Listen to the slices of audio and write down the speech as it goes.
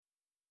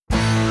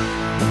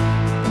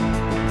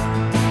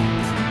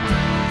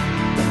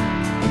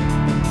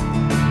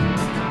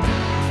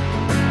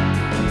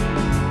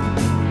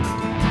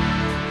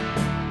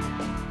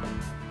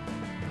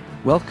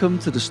Welcome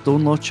to the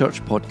Stonelaw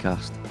Church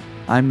podcast.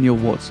 I'm Neil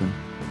Watson.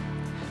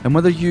 And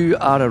whether you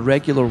are a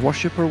regular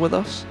worshipper with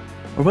us,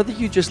 or whether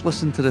you just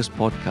listen to this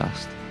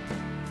podcast,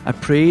 I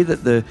pray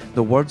that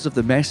the words of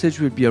the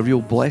message would be a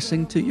real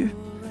blessing to you,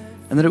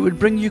 and that it would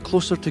bring you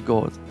closer to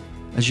God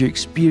as you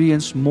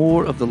experience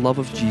more of the love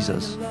of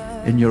Jesus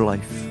in your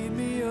life.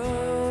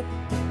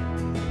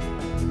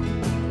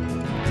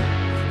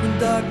 When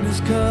darkness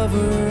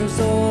covers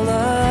all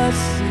I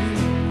see.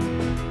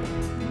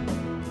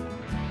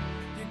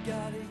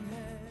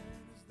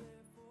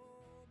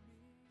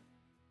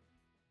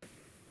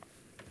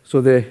 So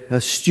the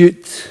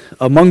astute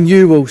among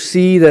you will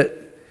see that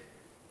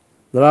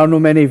there are no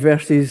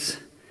verses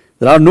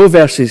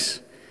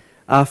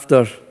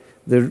after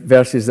the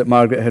verses that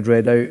Margaret had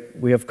read out.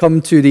 We have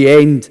come to the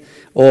end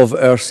of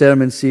our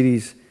sermon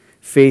series,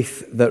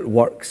 Faith That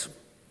Works.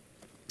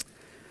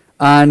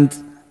 And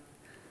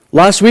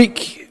last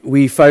week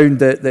we found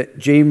that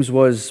James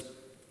was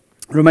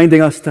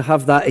reminding us to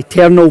have that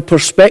eternal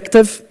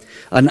perspective,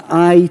 an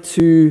eye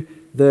to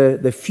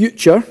the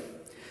future,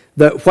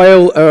 that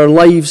while our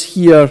lives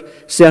here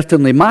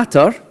certainly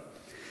matter,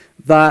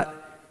 that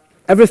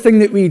everything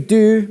that we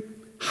do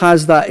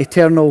has that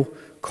eternal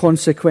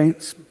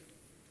consequence.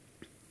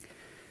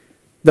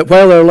 That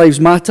while our lives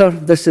matter,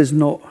 this is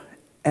not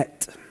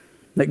it.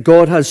 That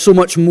God has so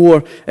much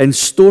more in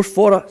store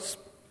for us,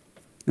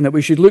 and that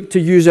we should look to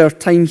use our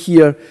time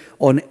here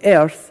on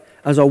earth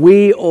as a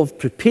way of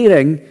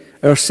preparing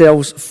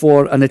ourselves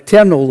for an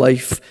eternal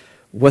life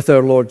with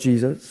our Lord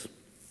Jesus.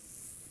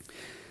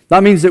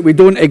 That means that we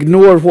don't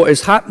ignore what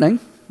is happening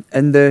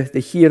in the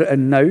here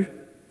and now,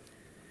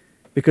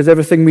 because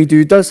everything we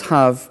do does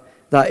have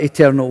that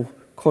eternal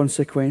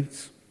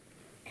consequence.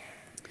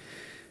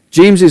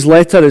 James's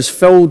letter is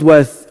filled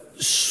with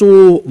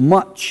so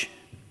much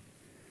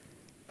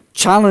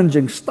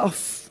challenging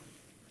stuff,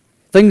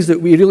 things that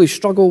we really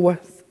struggle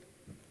with.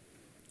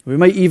 We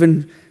might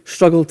even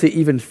struggle to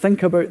even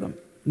think about them,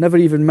 never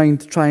even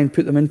mind to try and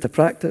put them into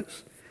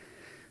practice.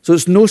 So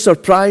it's no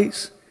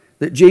surprise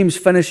that James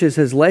finishes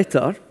his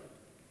letter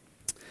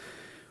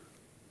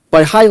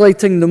by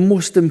highlighting the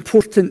most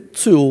important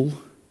tool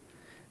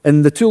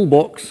in the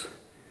toolbox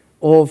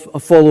of a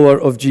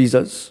follower of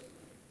Jesus.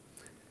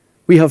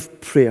 We have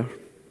prayer.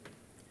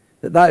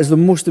 That is the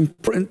most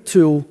important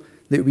tool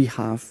that we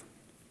have.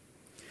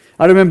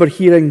 I remember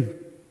hearing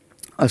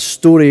a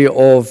story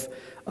of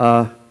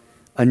a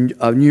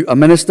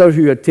minister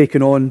who had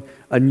taken on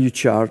a new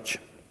charge.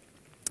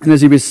 And as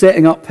he was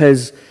setting up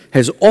his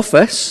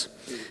office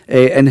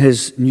in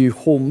his new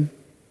home,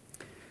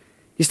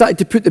 he started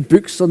to put the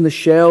books on the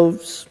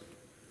shelves,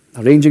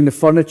 arranging the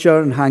furniture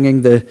and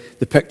hanging the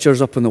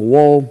pictures up on the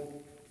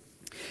wall.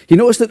 He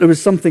noticed that there was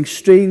something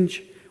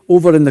strange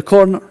over in the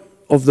corner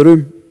of the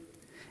room.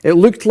 It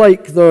looked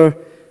like the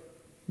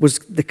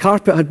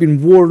carpet had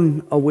been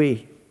worn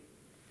away.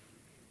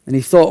 And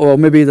he thought, well,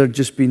 maybe there'd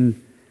just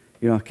been,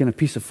 a kind of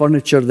piece of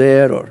furniture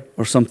there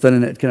or something,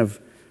 and it kind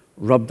of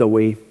rubbed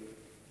away.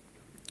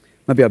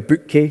 Maybe a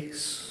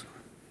bookcase,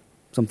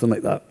 something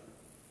like that.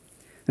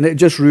 And it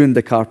just ruined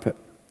the carpet.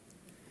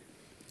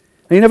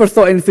 And he never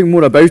thought anything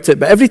more about it,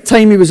 but every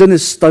time he was in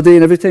his study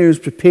and every time he was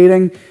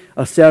preparing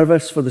a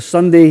service for the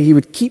Sunday, he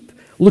would keep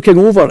looking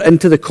over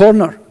into the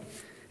corner.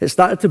 It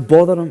started to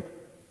bother him.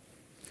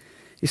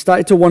 He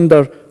started to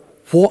wonder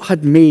what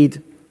had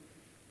made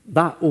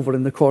that over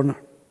in the corner.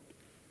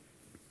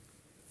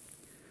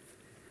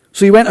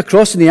 So he went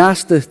across and he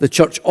asked the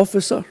church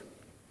officer. And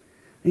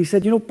he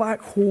said, back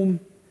home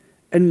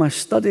in my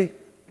study,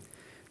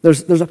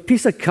 there's a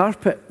piece of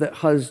carpet that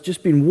has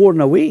just been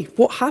worn away.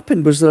 What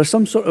happened? Was there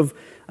some sort of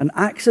an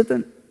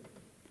accident?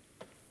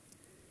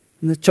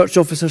 And the church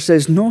officer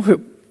says, no, it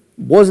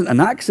wasn't an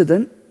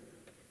accident.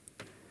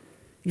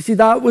 You see,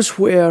 that was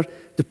where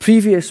the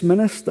previous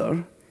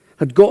minister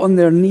had got on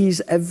their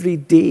knees every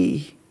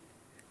day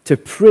to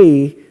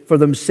pray for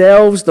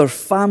themselves, their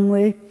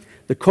family,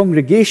 the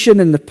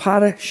congregation in the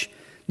parish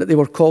that they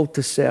were called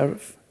to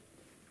serve.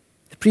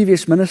 The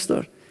previous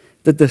minister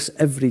did this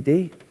every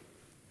day.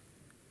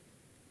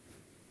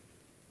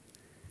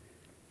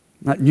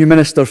 That new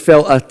minister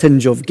felt a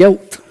tinge of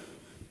guilt.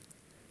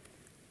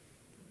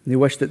 They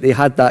wished that they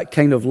had that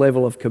kind of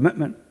level of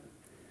commitment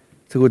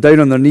to go down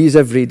on their knees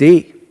every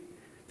day,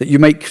 that you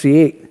might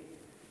create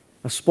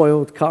a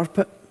spoiled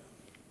carpet.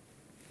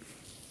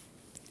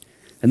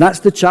 And that's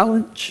the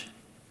challenge.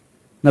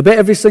 And I bet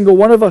every single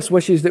one of us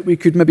wishes that we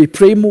could maybe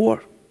pray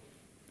more,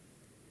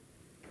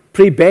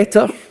 pray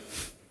better.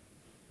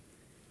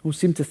 We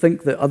seem to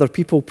think that other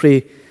people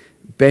pray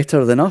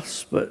better than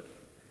us, but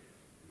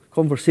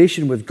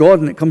conversation with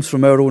God, and it comes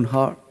from our own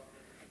heart,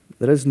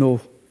 there is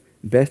no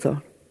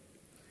better.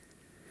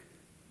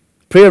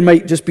 Prayer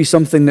might just be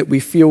something that we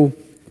feel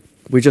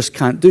we just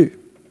can't do.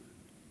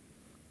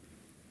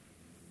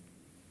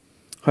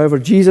 However,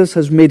 Jesus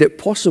has made it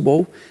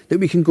possible that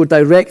we can go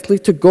directly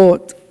to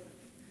God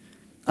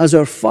as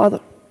our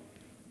Father,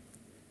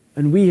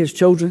 and we, his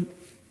children.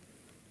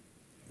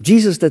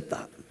 Jesus did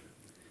that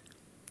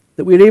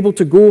we're able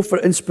to go for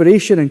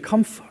inspiration and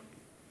comfort.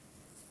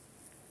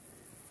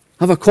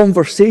 have a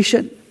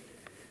conversation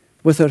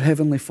with our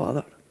Heavenly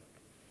Father.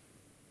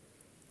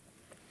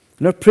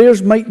 And our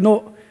prayers might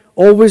not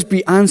always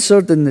be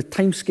answered in the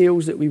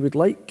timescales that we would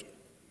like,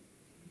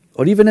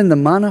 or even in the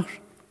manner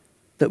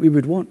that we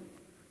would want.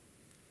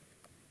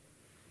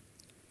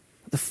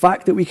 The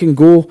fact that we can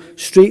go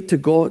straight to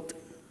God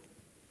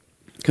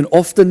can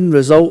often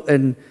result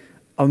in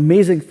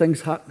amazing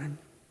things happening.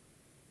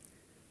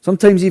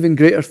 Sometimes even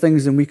greater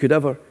things than we could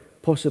ever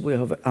possibly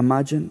have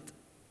imagined.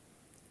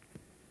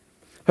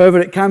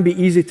 However, it can be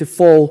easy to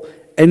fall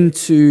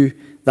into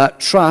that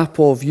trap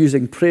of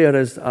using prayer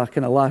as a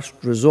kind of last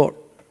resort.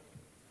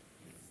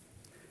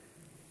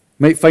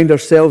 We might find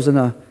ourselves in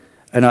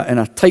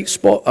a tight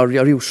spot, a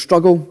real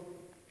struggle,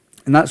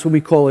 and that's when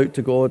we call out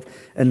to God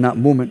in that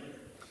moment.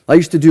 I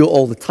used to do it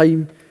all the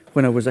time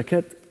when I was a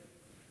kid.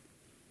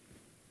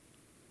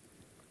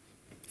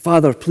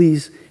 Father,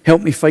 please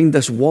help me find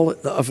this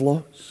wallet that I've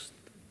lost.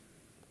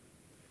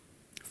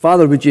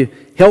 Father, would you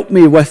help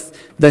me with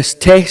this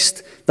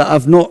test that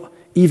I've not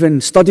even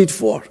studied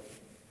for?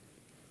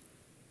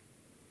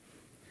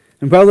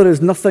 And while there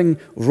is nothing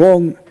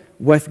wrong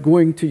with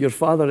going to your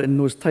Father in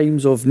those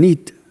times of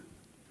need,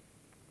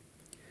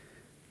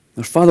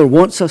 our Father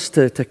wants us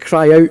to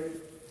cry out,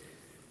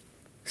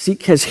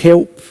 seek His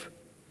help.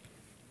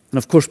 And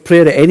of course,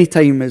 prayer at any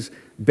time is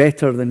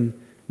better than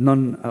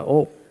none at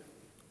all.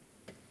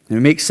 And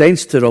it makes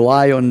sense to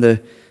rely on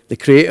the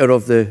Creator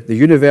of the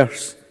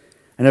universe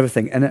and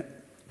everything in it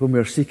when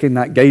we're seeking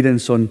that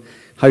guidance on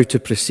how to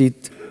proceed.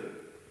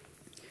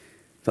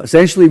 But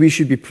essentially, we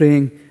should be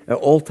praying at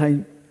all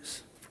times.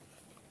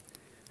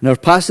 And our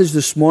passage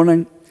this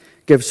morning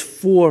gives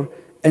 4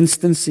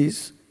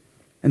 instances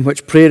in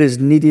which prayer is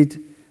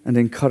needed and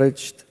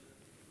encouraged.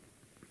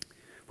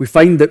 We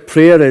find that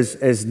prayer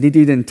is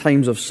needed in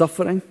times of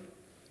suffering,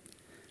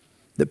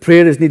 that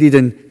prayer is needed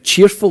in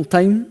cheerful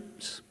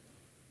times,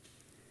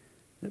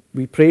 that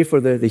we pray for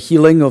the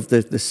healing of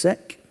the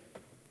sick,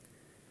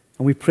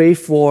 and we pray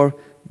for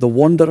the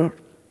wanderer.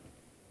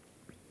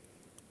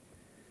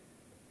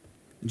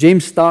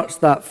 James starts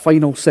that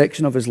final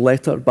section of his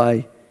letter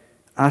by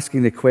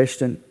asking the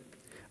question,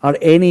 are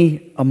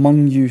any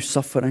among you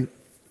suffering?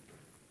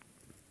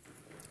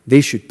 They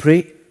should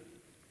pray.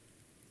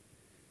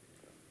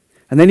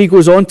 And then he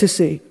goes on to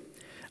say,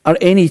 are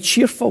any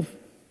cheerful?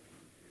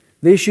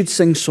 They should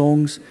sing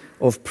songs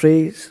of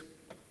praise.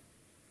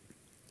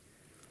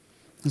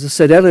 As I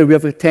said earlier, we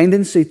have a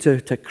tendency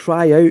to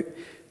cry out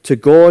to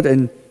God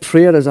in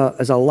prayer as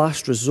a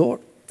last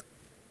resort,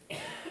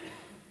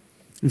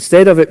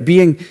 instead of it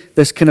being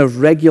this kind of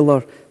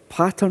regular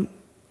pattern,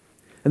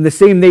 in the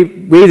same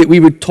way that we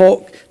would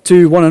talk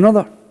to one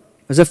another,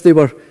 as if they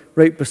were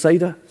right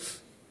beside us.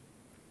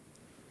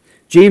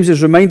 James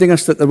is reminding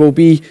us that there will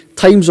be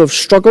times of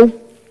struggle,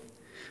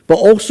 but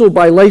also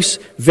by life's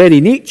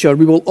very nature,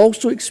 we will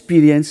also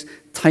experience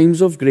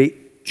times of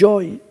great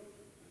joy.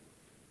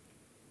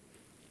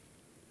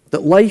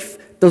 That life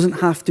doesn't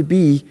have to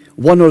be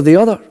one or the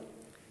other.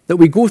 That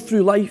we go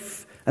through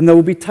life, and there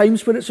will be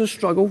times when it's a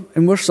struggle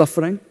and we're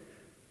suffering,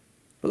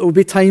 but there will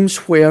be times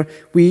where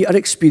we are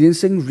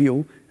experiencing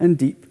real and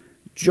deep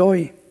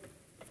joy.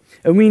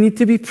 And we need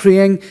to be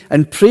praying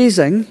and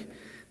praising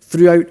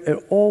throughout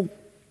it all.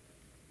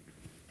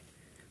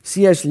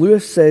 C.S.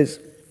 Lewis says,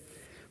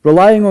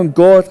 relying on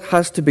God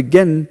has to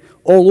begin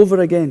all over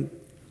again,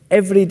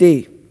 every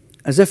day,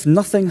 as if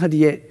nothing had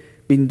yet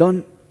been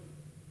done.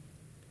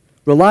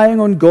 Relying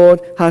on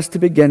God has to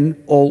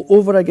begin all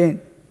over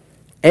again,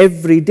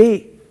 every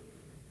day,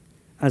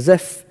 as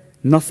if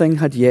nothing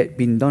had yet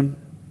been done.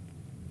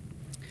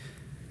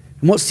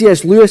 And what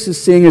C.S. Lewis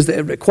is saying is that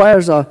it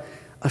requires a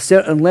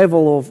certain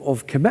level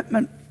of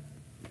commitment,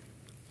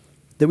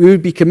 that we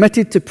would be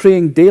committed to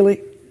praying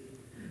daily.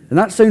 And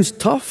that sounds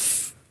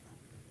tough.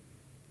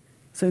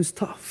 Sounds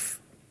tough.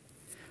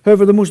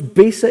 However, the most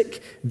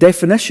basic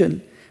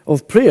definition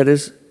of prayer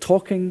is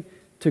talking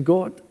to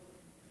God.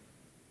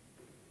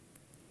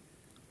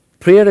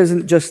 Prayer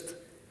isn't just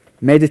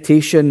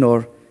meditation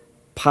or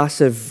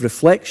passive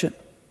reflection.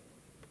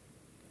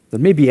 There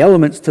may be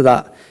elements to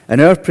that in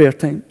our prayer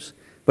times,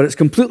 but it's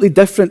completely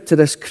different to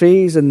this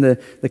craze and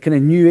the kind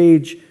of New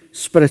Age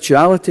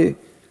spirituality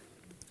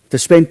to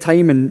spend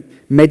time in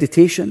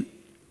meditation,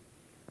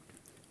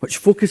 which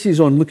focuses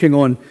on looking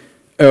on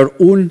our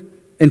own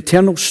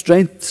internal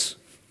strengths.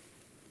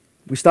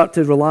 We start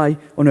to rely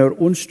on our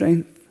own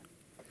strength.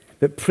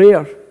 But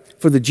prayer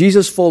for the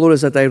Jesus follower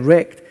is a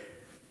direct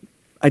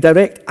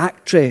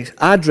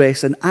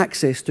address and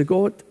access to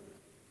God.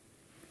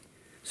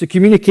 It's a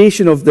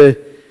communication of the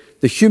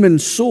human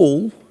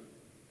soul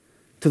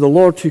to the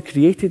Lord who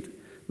created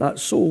that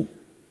soul.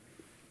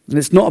 And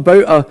it's not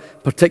about a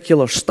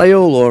particular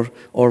style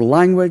or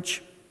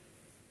language.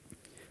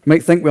 You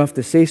might think we have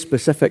to say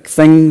specific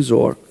things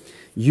or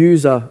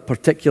use a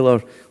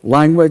particular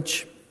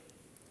language.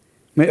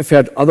 You might have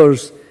heard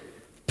others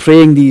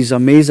praying these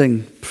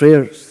amazing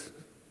prayers,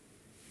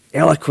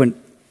 eloquent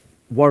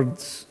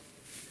words,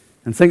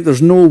 and think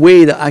there's no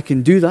way that I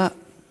can do that.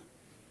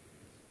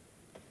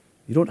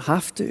 You don't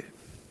have to.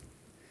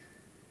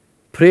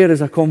 Prayer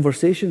is a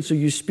conversation, so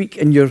you speak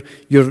in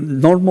your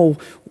normal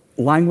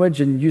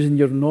language and using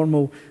your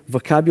normal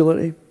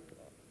vocabulary.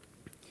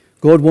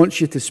 God wants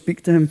you to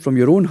speak to him from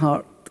your own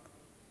heart,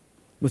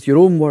 with your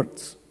own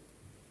words.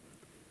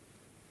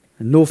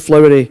 And no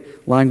flowery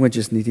language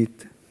is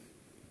needed.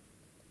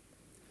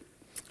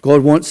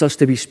 God wants us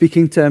to be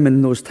speaking to him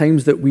in those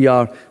times that we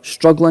are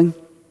struggling,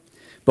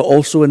 but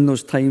also in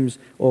those times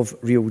of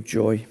real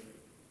joy.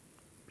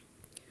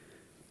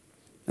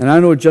 And I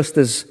know just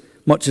as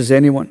much as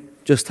anyone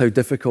just how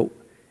difficult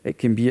it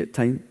can be at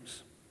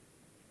times.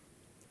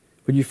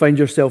 When you find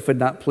yourself in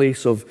that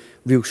place of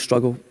real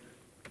struggle,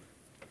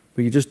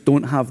 where you just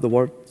don't have the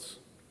words.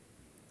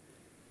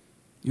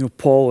 You know,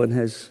 Paul in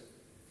his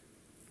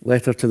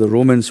letter to the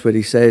Romans, where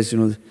he says,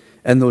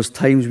 in those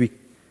times the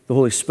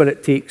Holy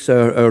Spirit takes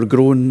our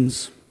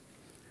groans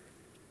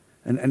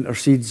and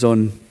intercedes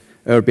on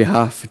our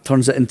behalf. It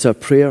turns it into a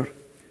prayer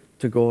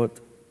to God.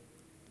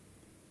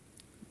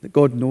 That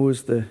God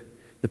knows the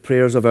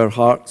prayers of our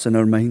hearts and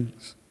our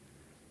minds.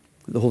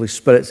 The Holy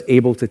Spirit's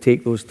able to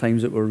take those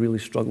times that we're really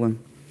struggling.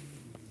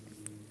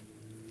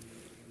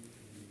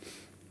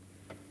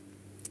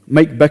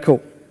 Mike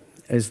Bickle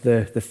is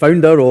the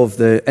founder of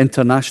the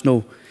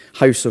International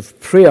House of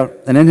Prayer.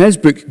 And in his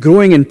book,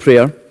 Growing in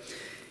Prayer,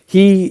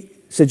 he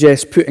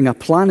suggests putting a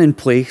plan in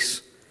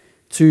place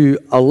to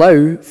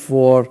allow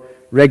for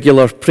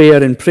regular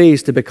prayer and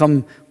praise to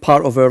become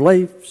part of our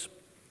lives.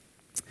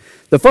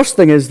 The first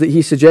thing is that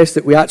he suggests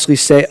that we actually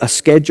set a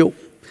schedule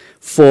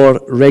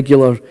for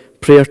regular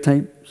prayer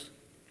times.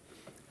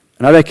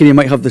 And I reckon he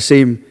might have the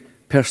same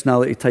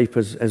personality type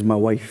as my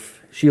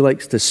wife. She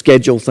likes to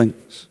schedule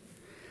things.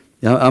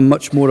 I'm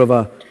much more of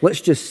a,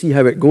 let's just see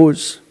how it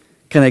goes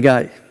kind of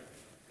guy.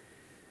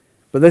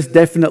 But this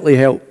definitely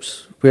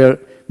helps, where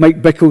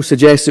Mike Bickle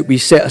suggests that we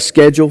set a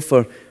schedule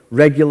for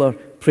regular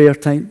prayer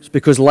times,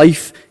 because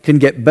life can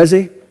get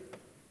busy.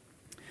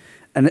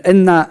 And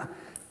in that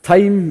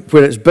time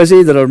where it's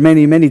busy, there are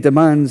many, many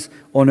demands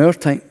on our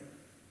time.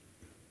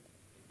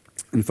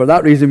 And for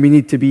that reason, we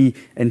need to be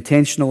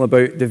intentional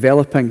about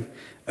developing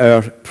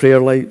our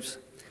prayer lives.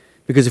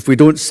 Because if we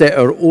don't set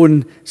our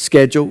own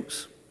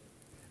schedules,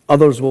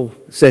 others will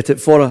set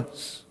it for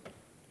us.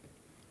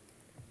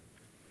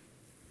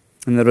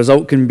 And the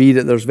result can be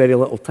that there's very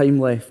little time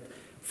left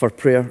for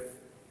prayer.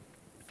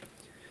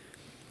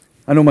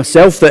 I know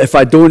myself that if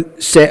I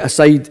don't set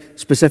aside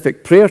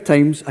specific prayer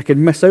times, I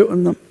can miss out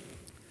on them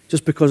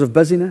just because of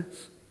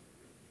busyness.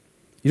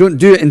 You don't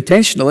do it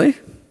intentionally.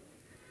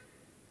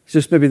 It's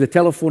just maybe the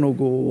telephone will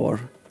go, or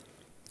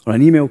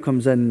an email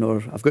comes in,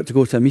 or I've got to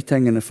go to a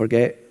meeting and I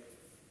forget.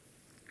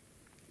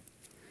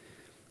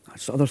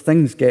 So other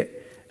things get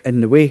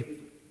in the way.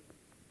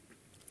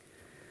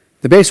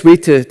 The best way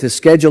to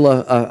schedule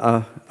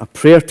a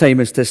prayer time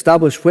is to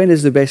establish when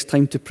is the best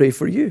time to pray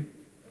for you.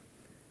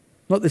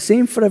 Not the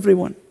same for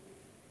everyone.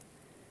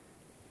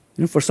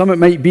 For some it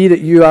might be that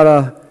you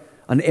are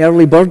an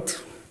early bird.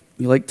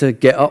 You like to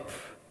get up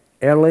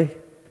early.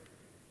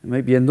 It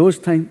might be in those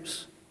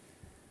times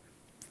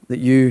that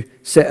you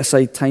set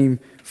aside time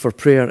for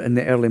prayer in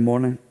the early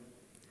morning.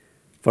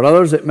 For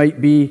others it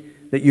might be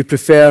that you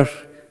prefer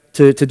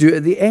to do it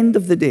at the end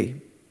of the day.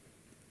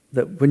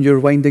 That when you're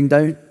winding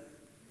down,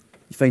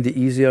 you find it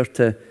easier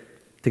to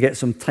get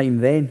some time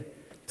then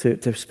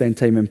to spend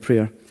time in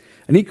prayer.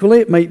 And equally,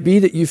 it might be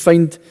that you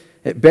find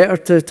it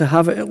better to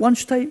have it at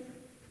lunchtime.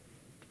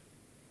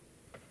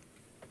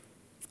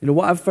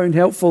 What I've found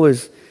helpful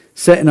is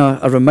setting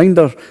a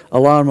reminder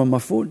alarm on my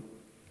phone.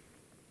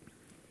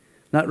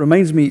 That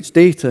reminds me each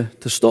day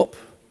to stop.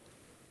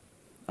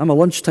 I'm a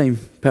lunchtime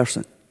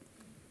person,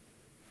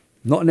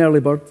 not an early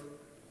bird.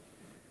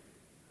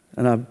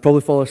 And I'd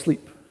probably fall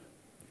asleep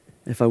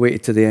if I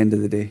waited to the end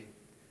of the day.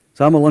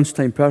 So I'm a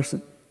lunchtime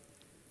person,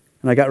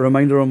 and I get a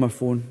reminder on my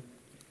phone.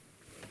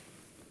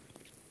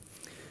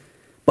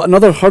 But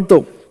another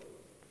hurdle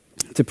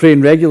to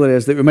praying regularly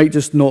is that we might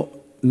just not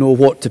know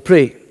what to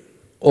pray,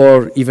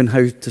 or even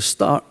how to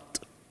start.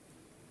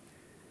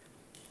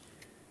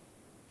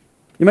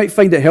 You might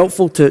find it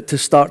helpful to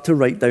start to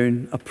write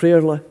down a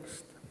prayer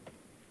list.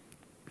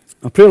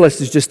 A prayer list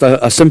is just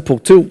a simple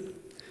tool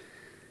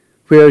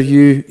where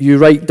you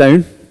write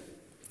down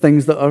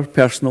things that are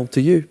personal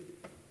to you.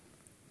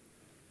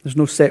 There's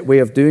no set way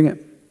of doing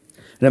it.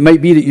 And it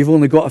might be that you've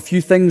only got a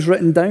few things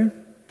written down,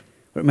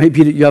 or it might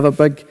be that you have a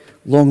big,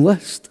 long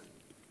list.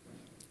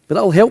 But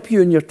that'll help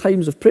you in your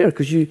times of prayer,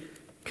 because you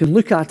can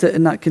look at it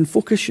and that can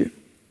focus you.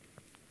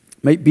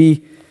 It might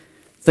be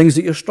things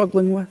that you're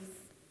struggling with.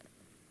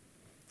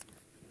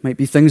 It might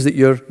be things that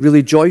you're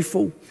really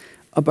joyful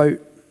about,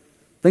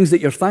 things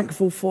that you're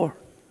thankful for.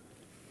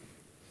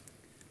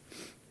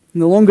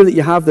 And the longer that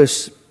you have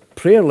this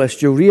prayer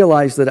list, you'll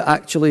realize that it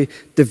actually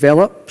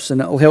develops,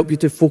 and it'll help you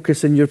to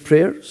focus in your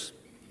prayers.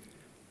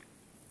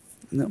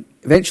 And it'll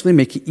eventually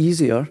make it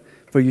easier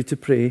for you to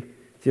pray to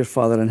your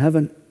Father in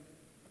heaven.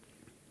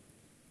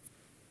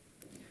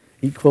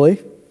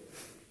 Equally,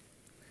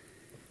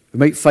 we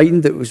might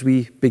find that as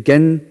we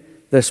begin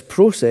this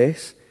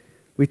process,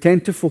 we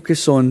tend to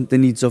focus on the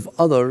needs of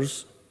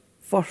others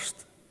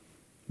first,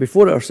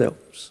 before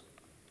ourselves.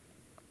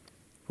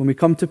 When we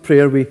come to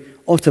prayer, we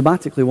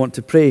automatically want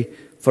to pray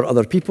for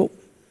other people.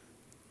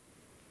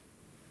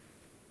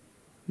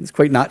 It's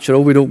quite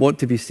natural. We don't want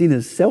to be seen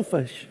as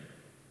selfish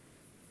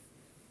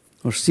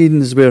or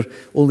seen as we're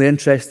only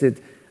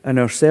interested in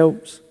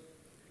ourselves.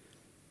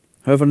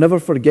 However, never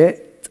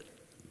forget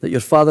that your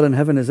Father in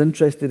heaven is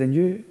interested in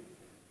you.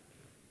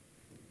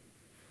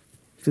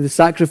 Through the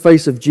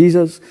sacrifice of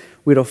Jesus,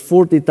 we're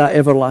afforded that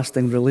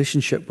everlasting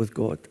relationship with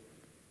God.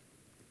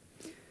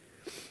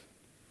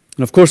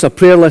 And of course, a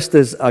prayer list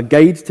is a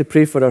guide to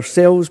pray for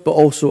ourselves, but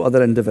also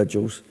other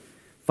individuals,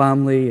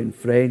 family and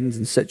friends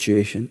and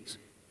situations.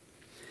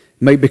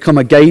 It might become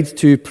a guide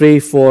to pray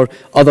for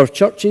other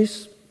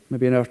churches,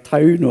 maybe in our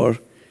town or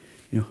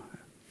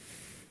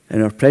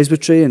in our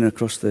presbytery and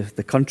across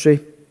the country.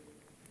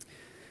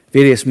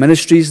 Various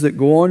ministries that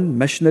go on,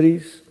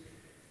 missionaries,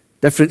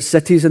 different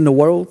cities in the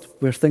world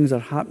where things are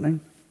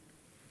happening,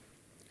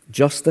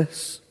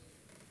 justice.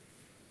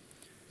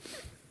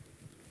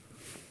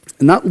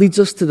 And that leads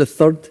us to the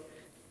third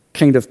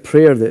kind of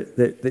prayer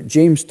that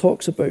James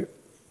talks about.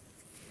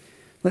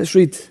 Let's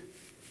read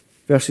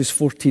verses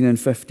 14 and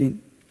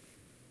 15.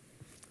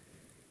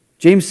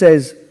 James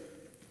says,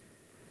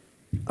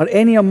 "Are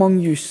any among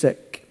you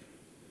sick?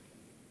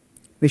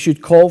 They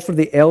should call for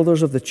the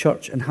elders of the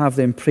church and have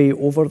them pray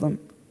over them,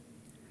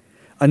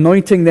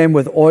 anointing them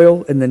with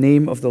oil in the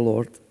name of the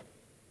Lord.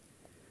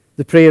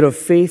 The prayer of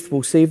faith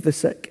will save the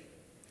sick,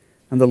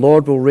 and the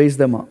Lord will raise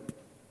them up.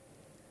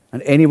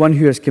 And anyone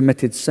who has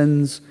committed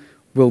sins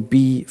will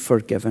be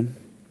forgiven."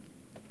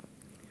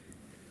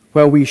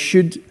 While we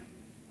should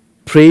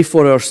pray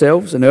for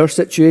ourselves in our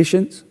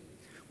situations,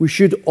 we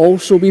should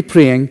also be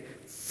praying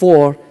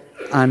for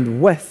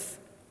and with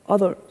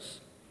others.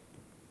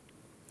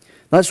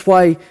 That's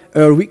why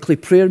our weekly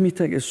prayer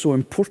meeting is so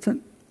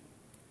important.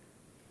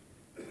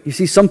 You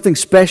see, something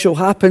special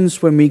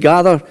happens when we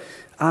gather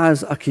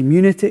as a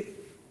community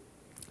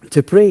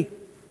to pray.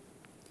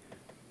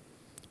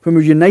 When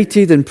we're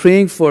united in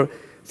praying for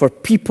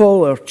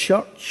people, our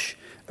church,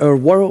 our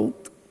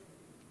world.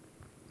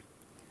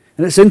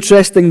 And it's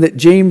interesting that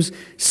James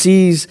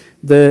sees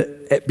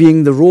it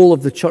being the role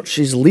of the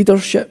church's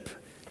leadership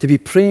to be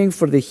praying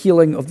for the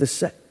healing of the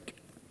sick.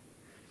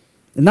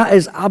 And that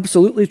is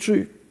absolutely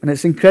true. And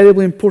it's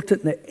incredibly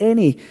important that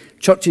any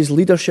church's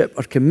leadership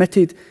are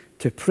committed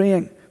to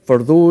praying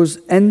for those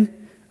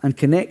in and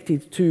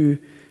connected to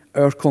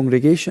our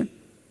congregation,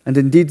 and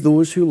indeed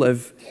those who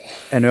live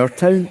in our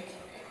town.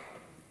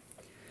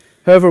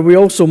 However, we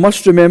also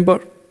must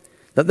remember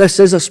that this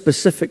is a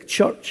specific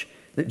church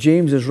that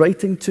James is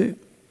writing to.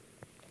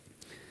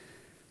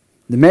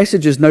 The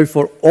message is now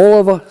for all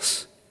of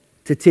us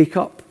to take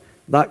up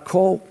that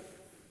call.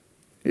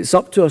 It's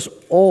up to us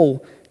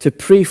all to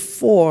pray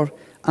for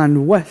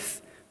and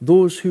with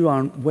those who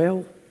aren't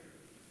well.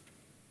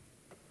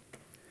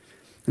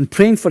 And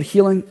praying for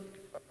healing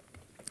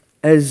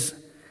is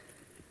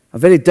a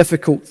very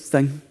difficult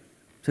thing.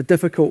 It's a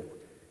difficult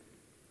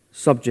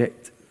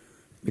subject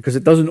because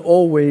it doesn't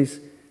always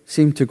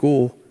seem to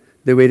go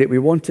the way that we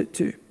want it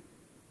to.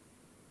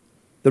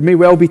 There may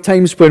well be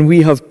times when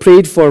we have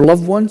prayed for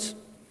loved ones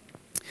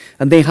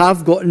and they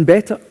have gotten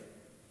better.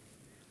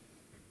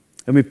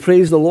 And we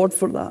praise the Lord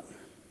for that.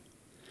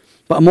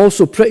 But I'm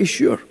also pretty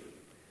sure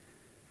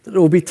that there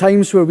will be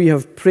times where we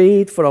have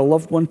prayed for a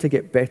loved one to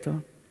get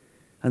better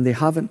and they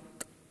haven't.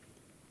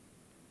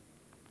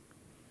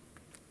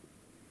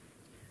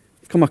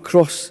 I've come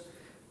across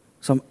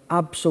some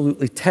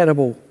absolutely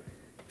terrible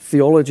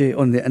theology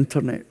on the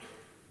internet.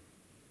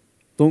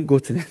 Don't go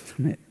to the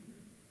internet.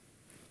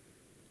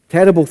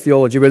 Terrible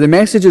theology where the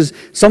message is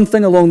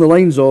something along the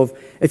lines of,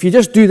 if you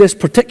just do this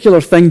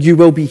particular thing, you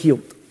will be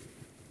healed.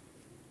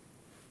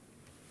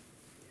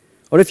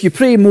 Or if you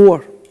pray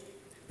more,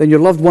 then your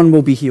loved one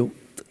will be healed.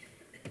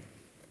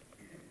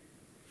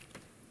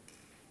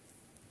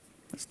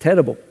 It's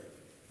terrible.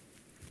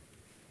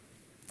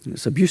 And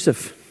it's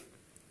abusive.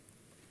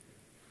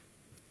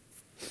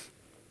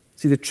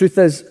 See, the truth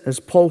is, as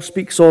Paul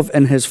speaks of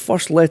in his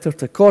first letter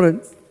to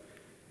Corinth,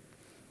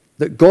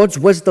 that God's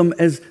wisdom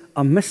is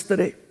a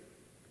mystery.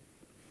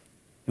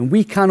 And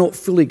we cannot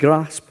fully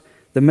grasp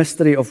the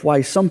mystery of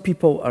why some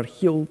people are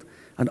healed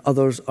and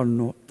others are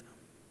not.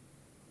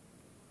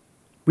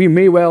 We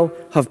may well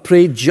have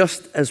prayed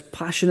just as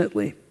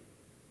passionately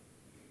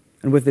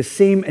and with the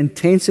same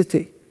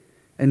intensity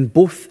in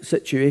both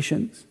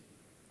situations,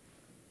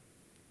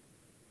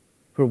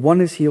 where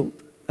one is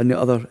healed and the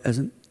other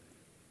isn't.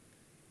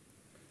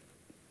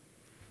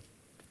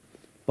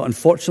 But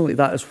unfortunately,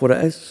 that is what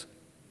it is.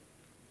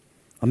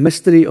 A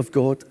mystery of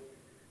God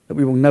that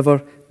we will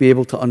never be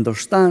able to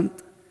understand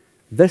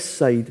this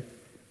side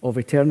of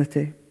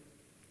eternity.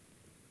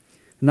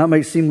 And that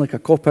might seem like a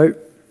cop-out,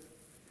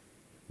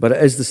 but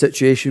it is the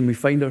situation we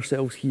find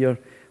ourselves here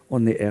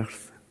on the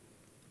earth.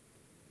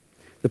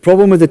 The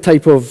problem with the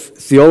type of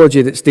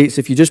theology that states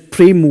if you just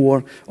pray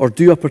more or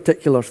do a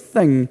particular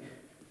thing,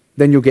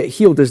 then you'll get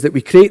healed, is that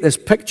we create this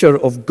picture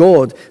of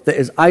God that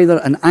is either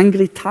an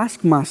angry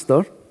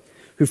taskmaster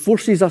who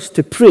forces us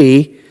to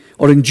pray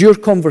or endure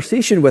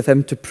conversation with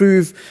him to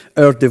prove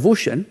our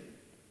devotion,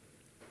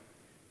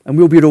 and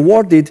we'll be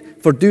rewarded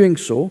for doing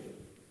so,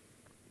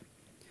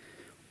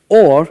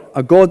 or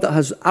a God that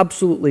has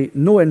absolutely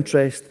no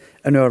interest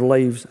in our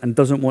lives and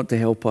doesn't want to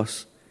help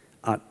us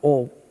at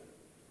all.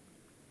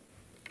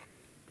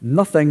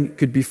 Nothing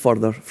could be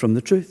further from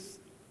the truth.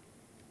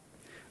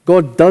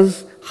 God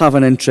does have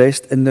an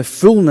interest in the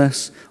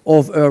fullness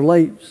of our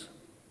lives,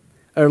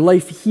 our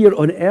life here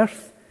on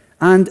earth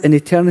and in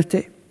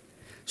eternity,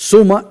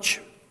 so much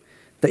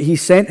that he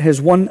sent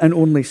his one and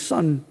only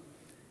Son,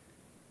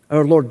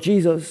 our Lord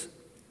Jesus,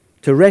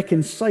 to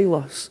reconcile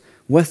us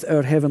with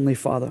our Heavenly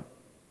Father.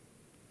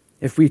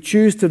 If we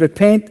choose to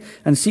repent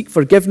and seek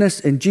forgiveness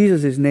in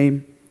Jesus'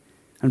 name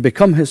and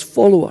become his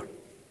follower,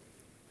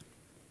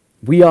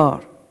 we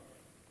are.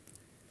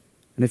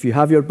 And if you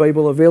have your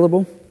Bible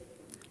available,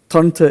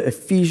 turn to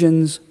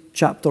Ephesians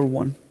chapter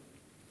 1.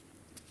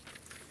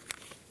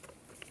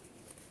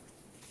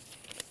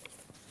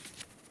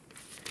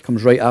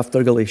 Comes right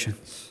after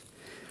Galatians.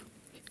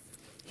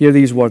 Hear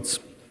these words.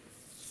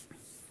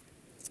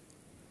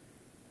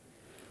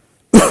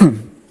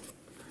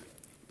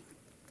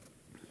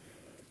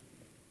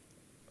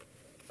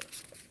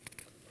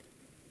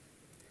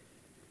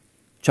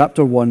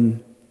 Chapter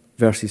 1,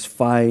 verses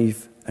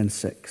 5 and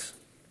 6.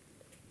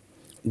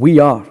 We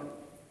are,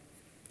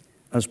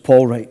 as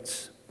Paul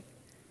writes,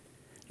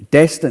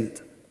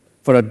 destined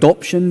for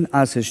adoption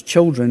as his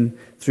children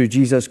through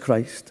Jesus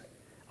Christ,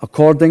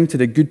 according to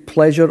the good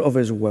pleasure of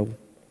his will,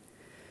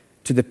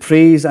 to the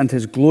praise and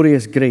his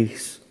glorious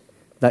grace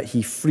that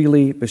he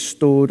freely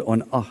bestowed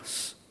on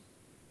us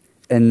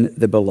in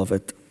the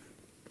Beloved.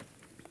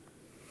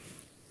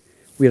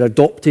 We are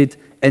adopted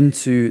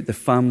into the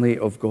family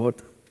of God.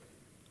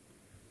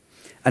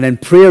 And in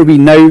prayer, we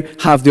now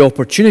have the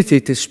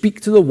opportunity to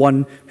speak to the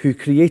one who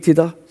created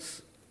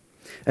us.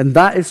 And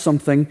that is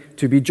something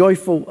to be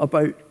joyful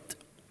about.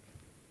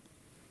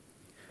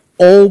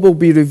 All will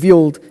be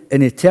revealed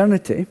in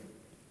eternity.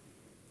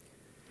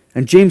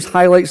 And James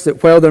highlights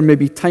that while there may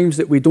be times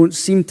that we don't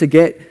seem to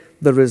get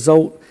the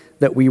result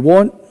that we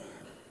want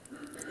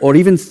or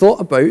even thought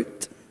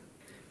about,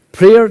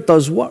 prayer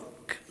does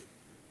work.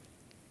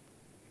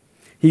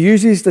 He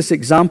uses this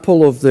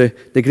example of the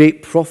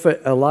great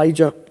prophet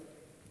Elijah.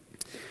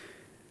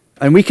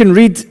 And we can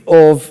read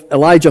of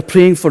Elijah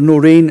praying for no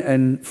rain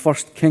in 1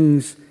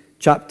 Kings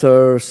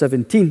chapter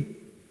 17.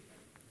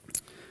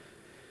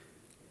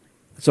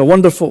 It's a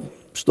wonderful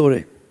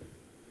story.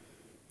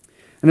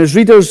 And as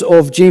readers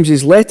of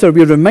James's letter,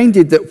 we're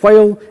reminded that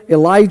while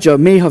Elijah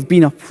may have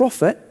been a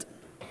prophet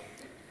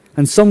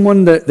and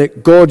someone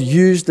that God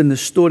used in the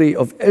story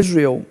of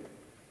Israel,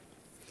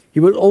 he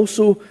was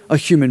also a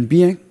human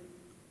being.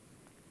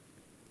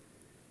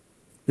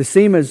 The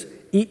same as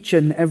each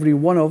and every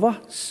one of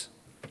us.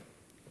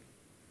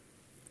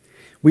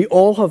 We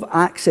all have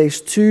access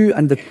to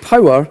and the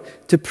power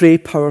to pray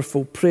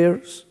powerful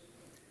prayers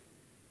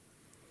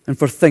and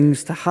for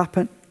things to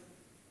happen.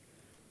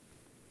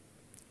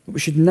 But we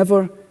should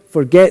never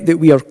forget that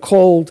we are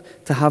called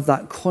to have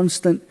that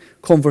constant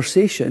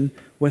conversation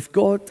with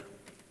God.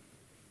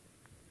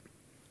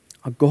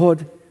 A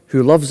God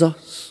who loves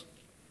us.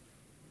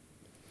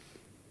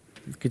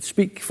 I could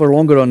speak for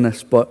longer on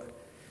this, but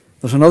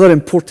there's another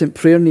important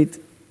prayer need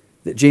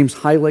that James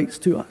highlights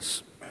to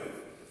us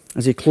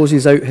as he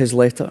closes out his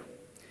letter.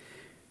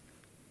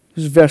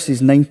 This is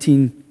verses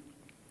 19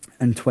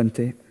 and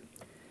 20.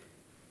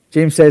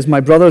 James says, "My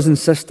brothers and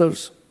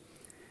sisters,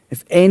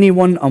 if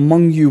anyone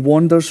among you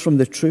wanders from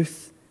the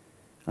truth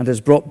and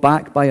is brought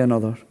back by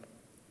another,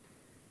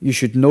 you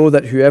should know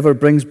that whoever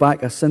brings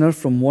back a sinner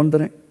from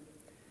wandering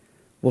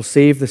will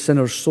save the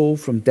sinner's soul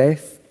from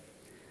death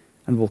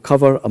and will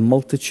cover a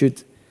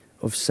multitude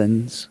of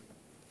sins."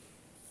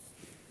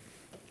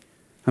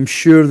 I'm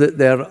sure that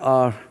there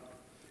are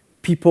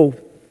people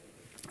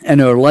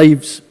in our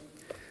lives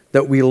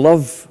that we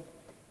love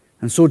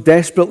and so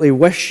desperately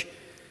wish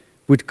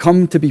would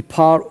come to be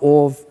part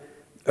of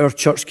our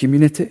church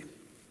community.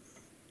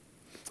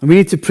 And we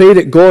need to pray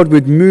that God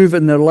would move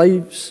in their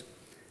lives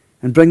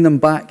and bring them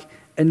back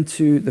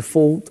into the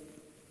fold.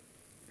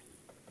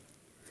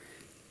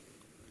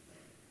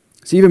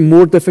 It's even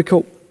more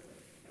difficult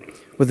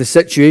with the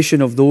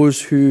situation of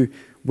those who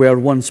were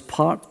once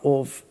part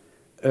of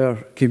our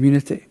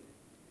community,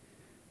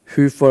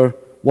 who for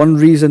one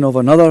reason or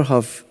another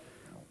have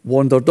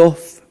wandered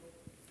off.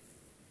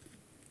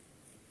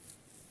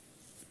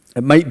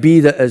 It might be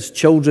that as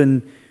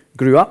children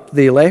grew up,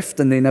 they left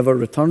and they never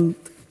returned.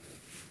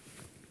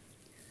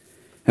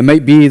 It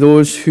might be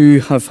those who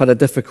have had a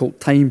difficult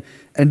time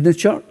in the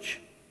church,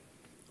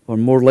 or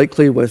more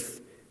likely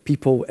with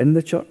people in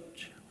the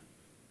church.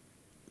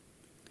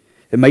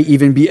 It might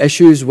even be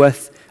issues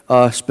with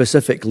a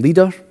specific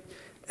leader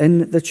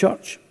in the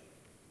church.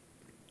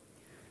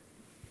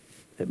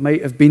 It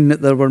might have been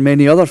that there were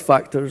many other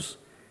factors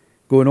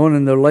going on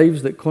in their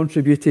lives that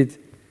contributed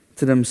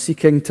to them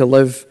seeking to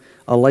live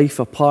a life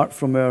apart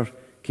from our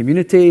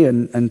community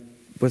and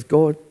with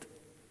God.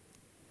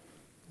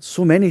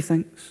 So many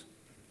things.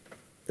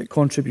 that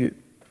contribute.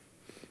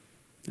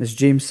 As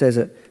James says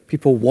it,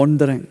 people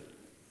wandering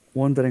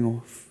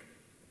off.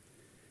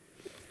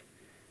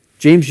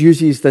 James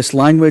uses this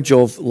language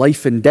of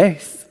life and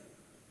death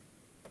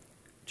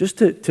just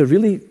to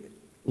really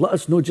let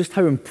us know just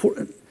how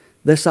important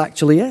this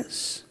actually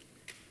is.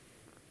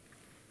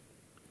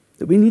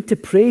 That we need to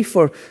pray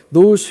for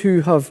those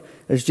who have,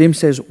 as James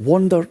says,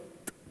 wandered.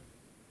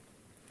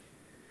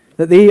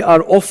 That they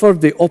are offered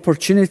the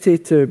opportunity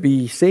to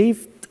be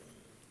saved.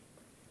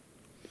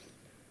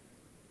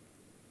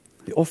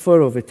 The offer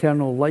of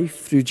eternal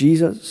life through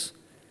Jesus,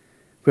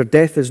 where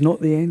death is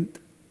not the end.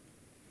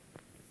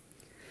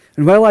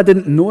 And while I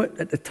didn't know it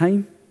at the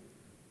time,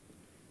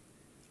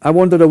 I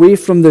wandered away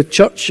from the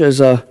church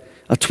as a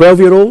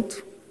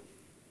 12-year-old.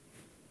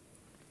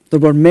 There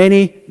were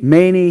many,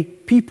 many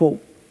people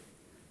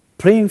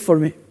praying for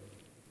me.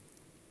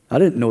 I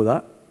didn't know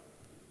that.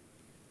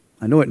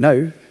 I know it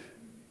now.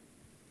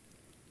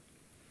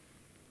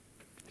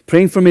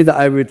 Praying for me that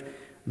I would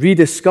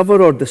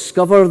rediscover or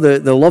discover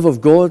the love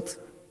of God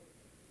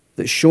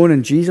that's shown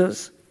in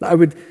Jesus. That I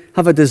would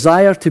have a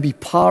desire to be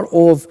part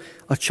of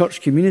a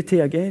church community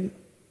again.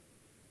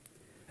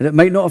 And it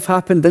might not have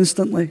happened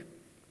instantly.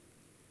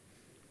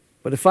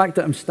 But the fact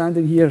that I'm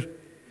standing here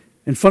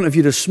in front of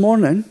you this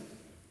morning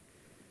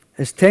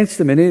is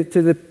testimony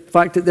to the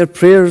fact that their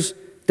prayers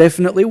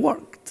definitely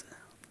worked.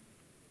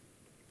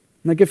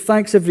 And I give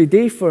thanks every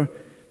day for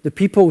the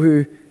people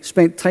who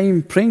spent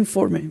time praying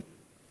for me.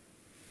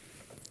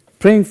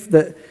 Praying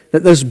that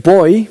this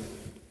boy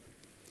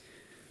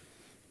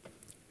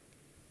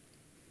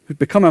who'd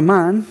become a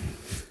man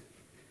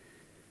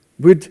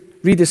would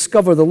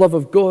rediscover the love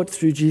of God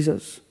through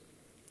Jesus.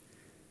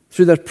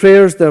 Through their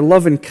prayers, their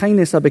love and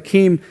kindness, I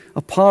became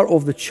a part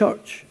of the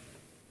church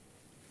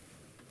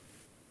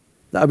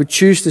that I would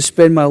choose to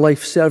spend my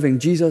life serving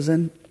Jesus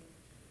in.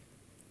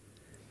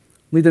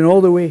 Leading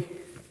all the way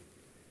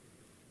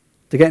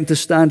to getting to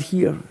stand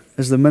here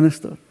as the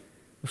minister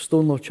of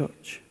Stonelaw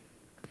Church.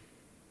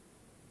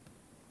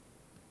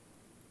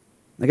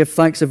 I give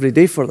thanks every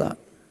day for that.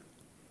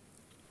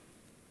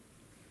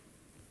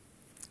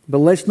 But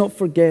let's not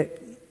forget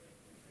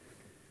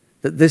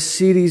that this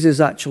series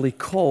is actually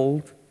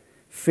called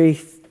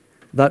Faith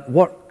That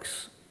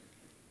Works.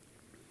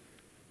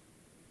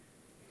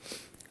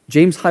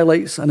 James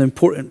highlights an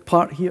important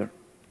part here.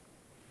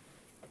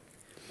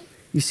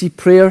 You see,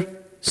 prayer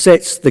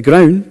sets the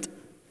ground,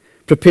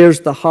 prepares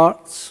the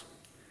hearts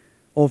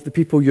of the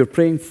people you're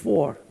praying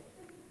for.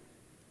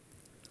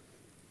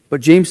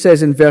 But James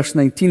says in verse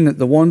 19 that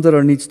the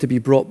wanderer needs to be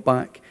brought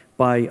back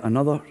by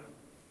another.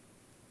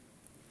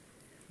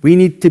 We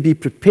need to be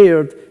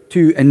prepared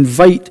to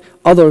invite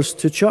others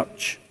to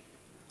church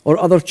or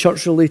other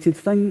church-related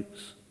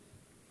things.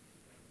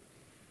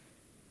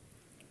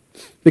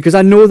 Because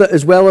I know that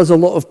as well as a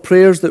lot of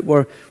prayers that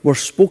were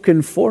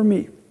spoken for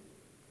me,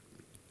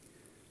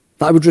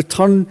 that I would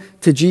return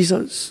to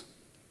Jesus,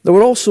 there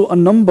were also a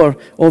number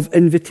of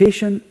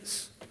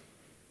invitations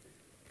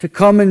to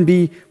come and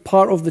be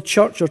part of the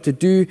church or to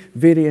do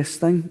various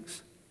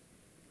things.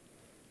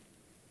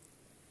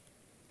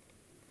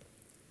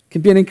 It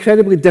can be an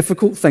incredibly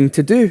difficult thing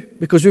to do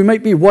because we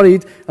might be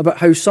worried about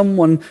how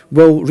someone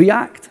will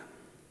react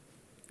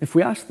if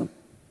we ask them.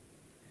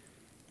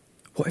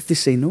 What if they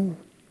say no?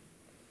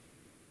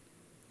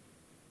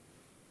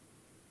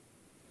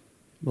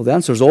 Well, the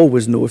answer is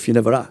always no if you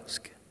never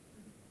ask.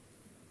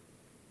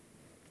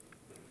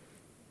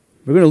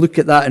 We're going to look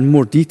at that in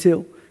more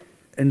detail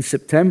in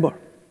September.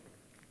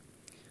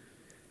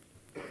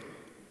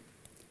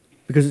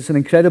 Because it's an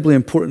incredibly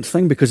important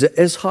thing, because it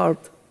is hard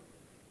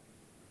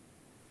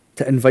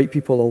to invite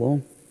people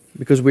along,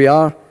 because we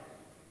are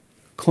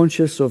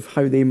conscious of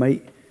how they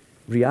might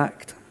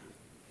react.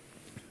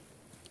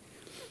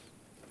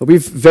 But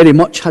we've very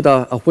much had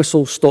a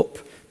whistle-stop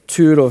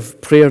tour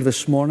of prayer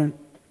this morning.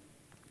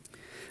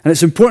 And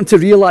it's important to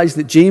realize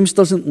that James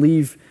doesn't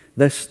leave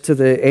this to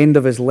the end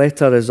of his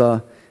letter as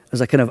a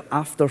kind of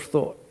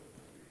afterthought,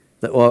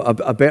 that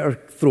I better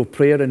throw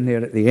prayer in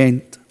there at the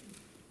end.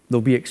 They'll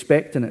be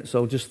expecting it,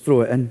 so I'll just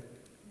throw it in.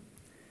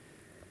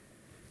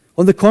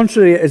 On the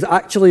contrary, it is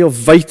actually of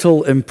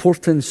vital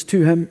importance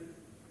to him.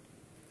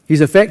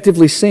 He's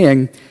effectively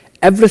saying,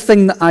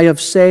 everything that I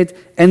have said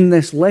in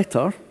this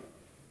letter,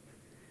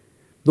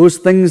 those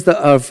things that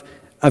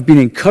I've been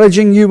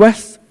encouraging you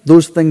with,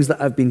 those things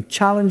that I've been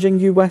challenging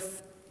you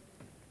with,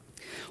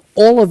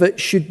 all of it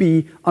should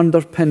be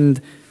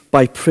underpinned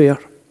by prayer.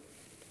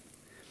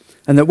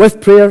 And that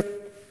with prayer,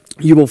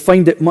 you will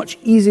find it much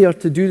easier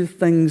to do the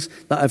things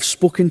that I've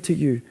spoken to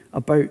you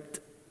about.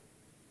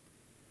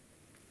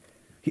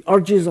 He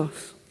urges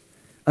us,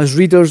 as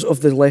readers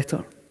of the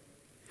letter,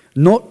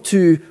 not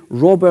to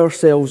rob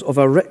ourselves of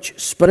a rich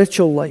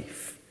spiritual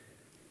life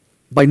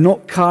by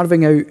not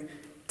carving out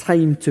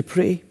time to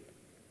pray.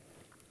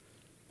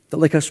 That,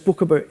 like I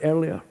spoke about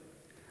earlier,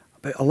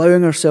 about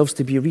allowing ourselves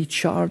to be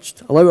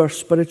recharged, allow our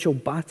spiritual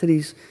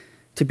batteries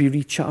to be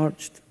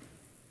recharged.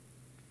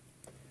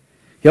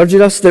 He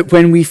urges us that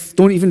when we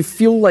don't even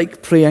feel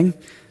like praying,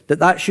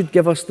 that should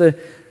give us the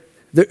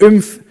The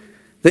oomph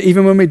that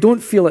even when we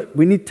don't feel it,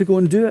 we need to go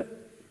and do it.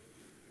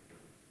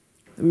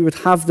 That we would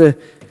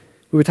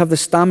have the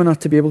stamina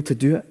to be able to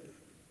do it.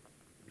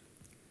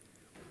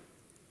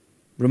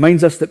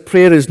 Reminds us that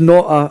prayer is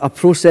not a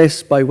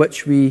process by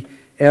which we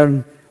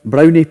earn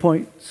brownie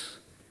points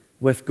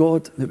with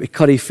God, that we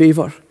curry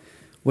favor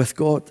with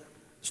God.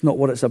 It's not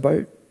what it's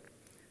about.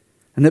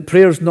 And that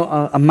prayer is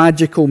not a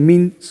magical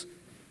means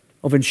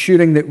of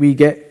ensuring that we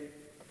get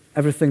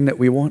everything that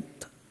we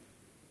want,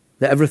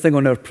 that everything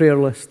on our prayer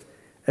list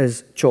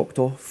is chalked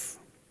off.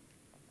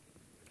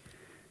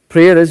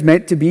 Prayer is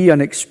meant to be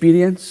an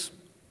experience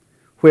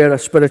where a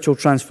spiritual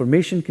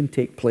transformation can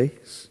take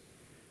place.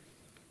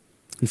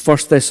 In 1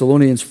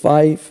 Thessalonians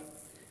 5,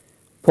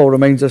 Paul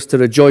reminds us to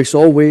rejoice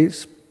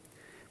always,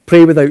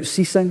 pray without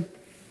ceasing,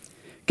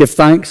 give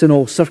thanks in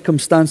all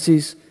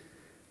circumstances,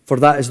 for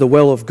that is the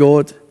will of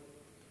God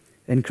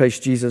in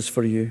Christ Jesus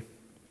for you.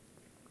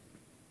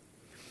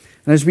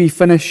 And as we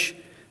finish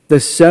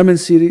this sermon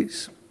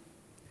series,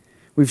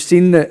 we've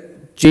seen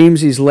that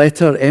James's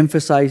letter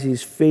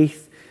emphasizes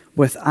faith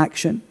with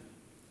action.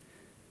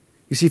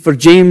 You see, for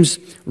James,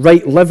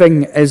 right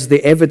living is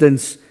the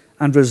evidence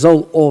and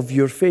result of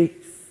your faith.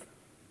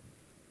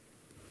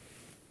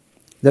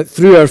 That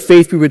through our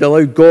faith we would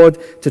allow God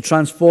to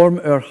transform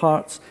our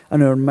hearts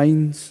and our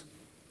minds.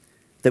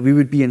 That we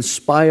would be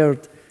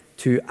inspired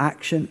to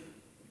action.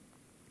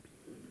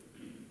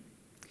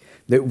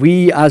 That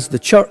we as the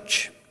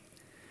church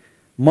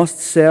must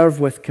serve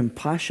with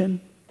compassion,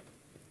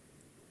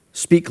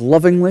 speak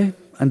lovingly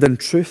and in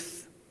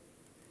truth,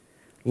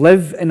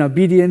 live in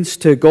obedience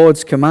to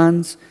God's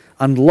commands,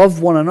 and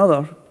love one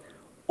another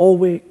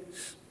always.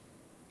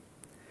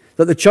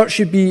 That the church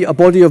should be a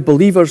body of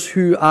believers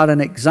who are an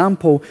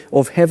example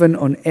of heaven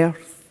on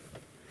earth,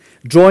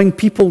 drawing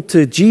people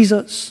to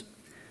Jesus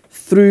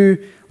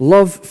through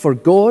love for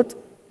God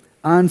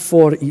and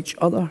for each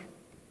other.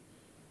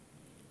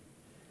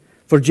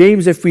 For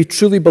James, if we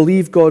truly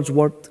believe God's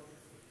word,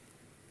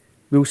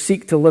 we'll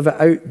seek to live it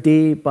out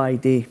day by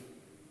day.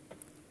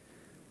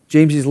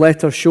 James's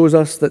letter shows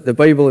us that the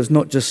Bible is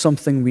not just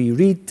something we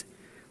read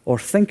or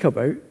think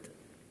about,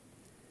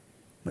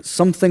 but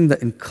something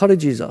that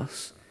encourages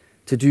us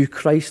to do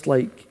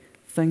Christ-like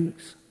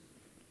things.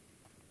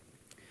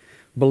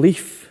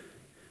 Belief,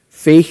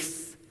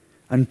 faith,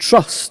 and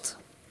trust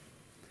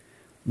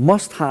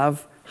must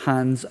have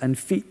hands and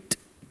feet.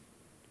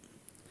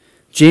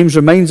 James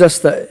reminds us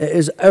that it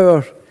is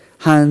our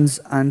hands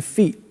and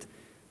feet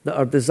that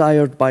are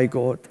desired by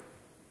God.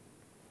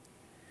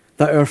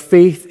 That our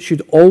faith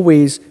should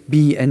always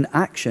be in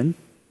action.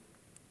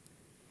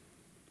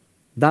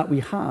 That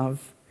we have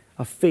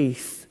a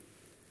faith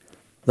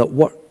that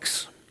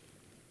works.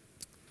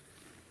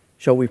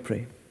 Shall we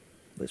pray?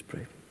 Let's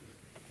pray.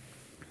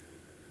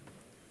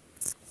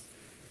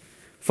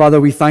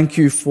 Father, we thank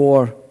you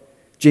for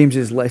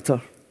James's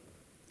letter,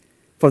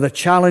 for the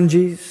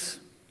challenges,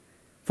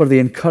 for the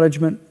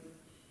encouragement,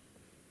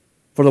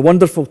 for the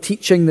wonderful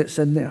teaching that's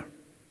in there.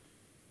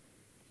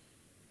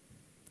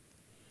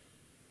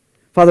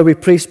 Father, we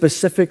pray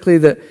specifically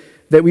that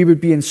we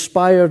would be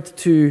inspired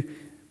to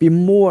be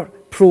more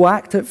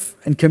proactive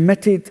and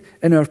committed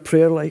in our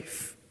prayer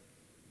life.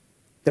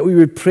 That we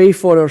would pray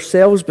for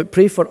ourselves, but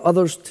pray for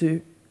others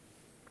too.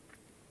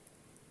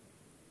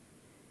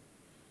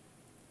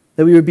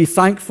 That we would be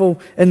thankful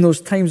in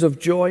those times of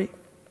joy,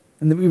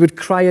 and that we would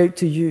cry out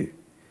to you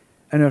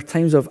in our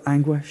times of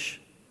anguish.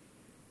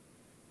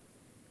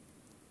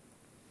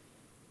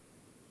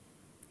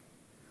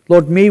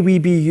 Lord, may we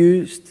be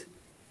used.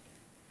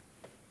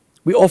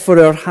 We offer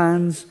our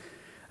hands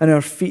and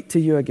our feet to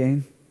you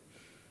again.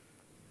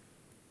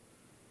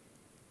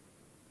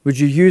 Would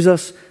you use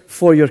us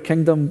for your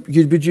kingdom?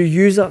 Would you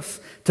use us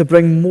to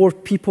bring more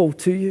people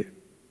to you?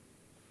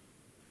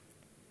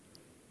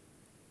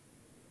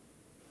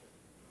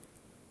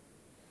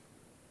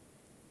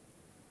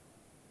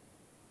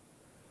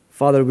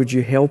 Father, would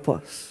you help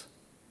us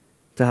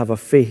to have a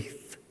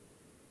faith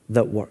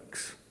that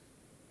works?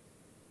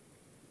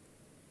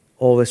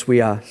 All this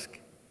we ask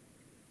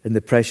in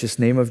the precious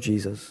name of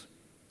Jesus.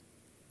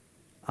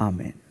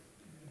 Amen.